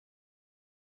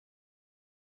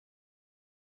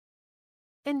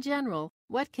In general,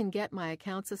 what can get my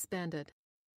account suspended?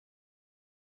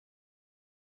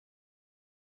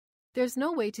 There's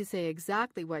no way to say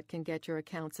exactly what can get your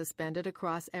account suspended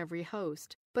across every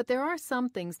host, but there are some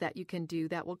things that you can do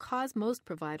that will cause most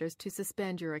providers to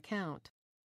suspend your account.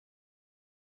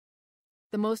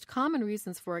 The most common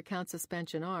reasons for account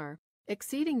suspension are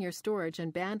exceeding your storage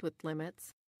and bandwidth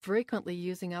limits, frequently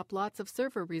using up lots of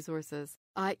server resources,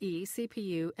 i.e.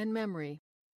 CPU and memory.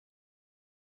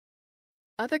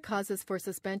 Other causes for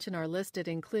suspension are listed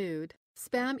include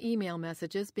spam email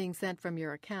messages being sent from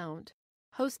your account,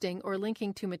 hosting or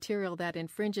linking to material that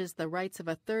infringes the rights of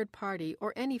a third party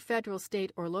or any federal,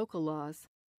 state, or local laws,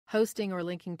 hosting or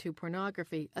linking to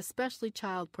pornography, especially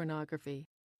child pornography.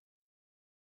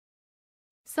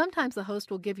 Sometimes the host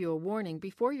will give you a warning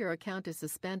before your account is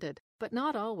suspended, but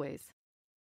not always.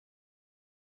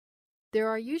 There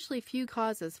are usually few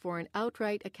causes for an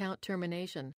outright account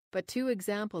termination, but two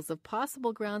examples of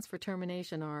possible grounds for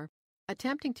termination are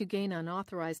attempting to gain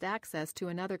unauthorized access to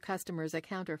another customer's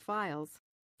account or files,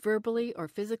 verbally or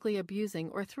physically abusing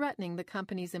or threatening the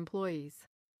company's employees.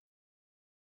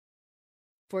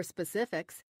 For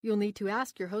specifics, you'll need to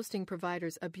ask your hosting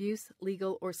provider's abuse,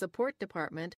 legal, or support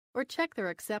department or check their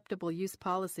acceptable use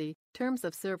policy, terms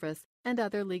of service, and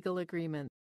other legal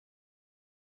agreements.